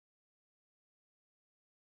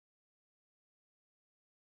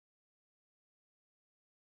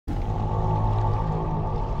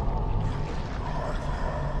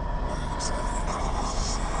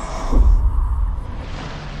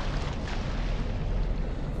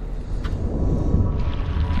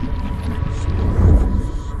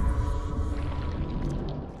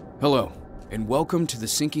Hello, and welcome to The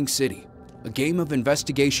Sinking City, a game of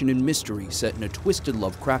investigation and mystery set in a twisted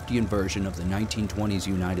Lovecraftian version of the 1920s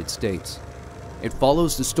United States. It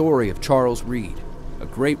follows the story of Charles Reed, a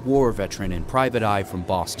great war veteran and private eye from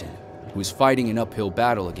Boston, who is fighting an uphill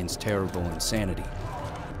battle against terrible insanity.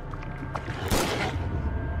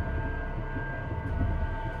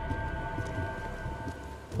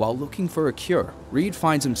 While looking for a cure, Reed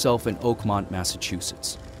finds himself in Oakmont,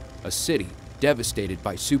 Massachusetts, a city devastated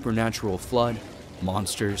by supernatural flood,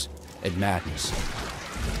 monsters, and madness.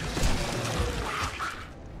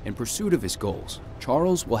 In pursuit of his goals,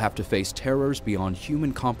 Charles will have to face terrors beyond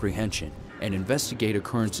human comprehension and investigate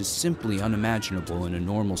occurrences simply unimaginable in a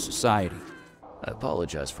normal society. I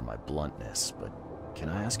apologize for my bluntness, but can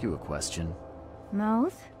I ask you a question?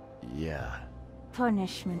 Mouth? Yeah.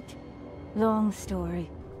 Punishment. Long story.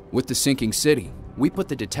 With The Sinking City, we put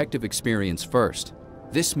the detective experience first.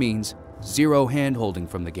 This means zero hand-holding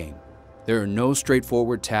from the game. There are no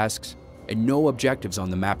straightforward tasks and no objectives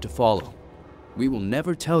on the map to follow. We will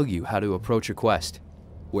never tell you how to approach a quest,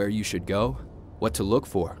 where you should go, what to look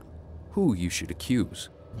for, who you should accuse.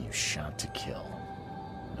 You shot to kill.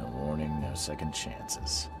 No warning, no second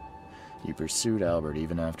chances. You pursued Albert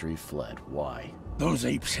even after he fled. Why? Those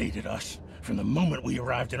apes hated us from the moment we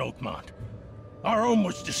arrived in Oakmont. Our home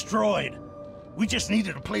was destroyed. We just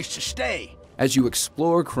needed a place to stay. As you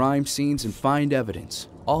explore crime scenes and find evidence,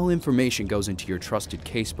 all information goes into your trusted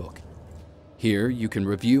casebook. Here, you can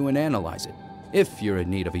review and analyze it, if you're in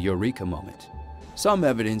need of a eureka moment. Some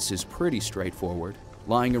evidence is pretty straightforward,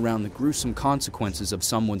 lying around the gruesome consequences of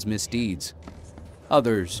someone's misdeeds.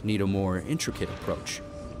 Others need a more intricate approach.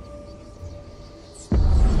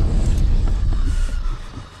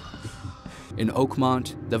 In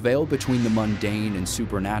Oakmont, the veil between the mundane and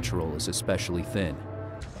supernatural is especially thin.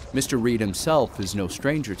 Mr. Reed himself is no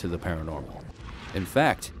stranger to the paranormal. In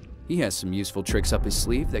fact, he has some useful tricks up his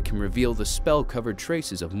sleeve that can reveal the spell-covered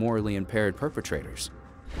traces of morally impaired perpetrators.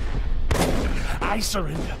 I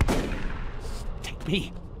surrender. Take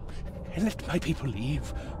me and let my people leave.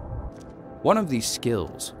 One of these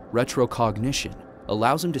skills, retrocognition,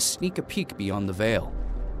 allows him to sneak a peek beyond the veil.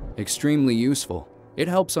 Extremely useful, it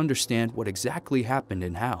helps understand what exactly happened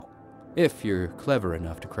and how, if you're clever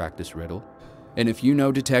enough to crack this riddle. And if you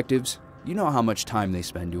know detectives, you know how much time they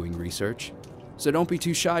spend doing research. So don't be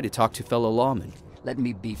too shy to talk to fellow lawmen. Let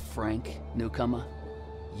me be frank, newcomer.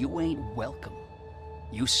 You ain't welcome.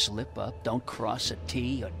 You slip up, don't cross a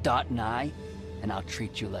T or dot an I, and I'll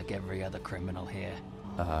treat you like every other criminal here.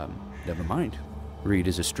 Never mind. Reed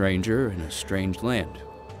is a stranger in a strange land.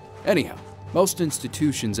 Anyhow, most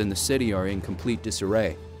institutions in the city are in complete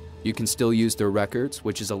disarray. You can still use their records,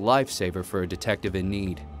 which is a lifesaver for a detective in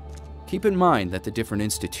need. Keep in mind that the different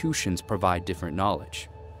institutions provide different knowledge.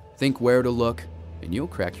 Think where to look, and you'll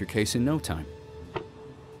crack your case in no time.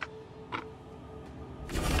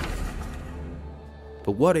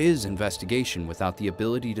 But what is investigation without the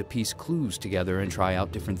ability to piece clues together and try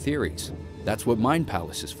out different theories? That's what Mind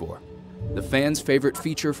Palace is for. The fans' favorite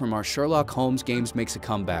feature from our Sherlock Holmes games makes a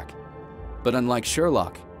comeback. But unlike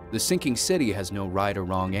Sherlock, The Sinking City has no right or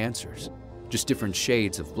wrong answers, just different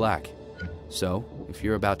shades of black. So, if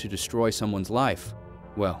you're about to destroy someone's life,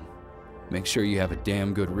 well, make sure you have a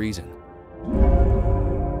damn good reason.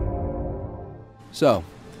 So,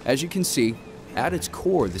 as you can see, at its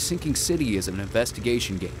core, The Sinking City is an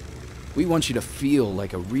investigation game. We want you to feel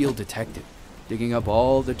like a real detective, digging up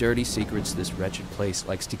all the dirty secrets this wretched place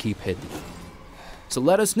likes to keep hidden. So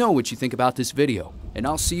let us know what you think about this video, and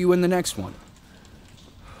I'll see you in the next one.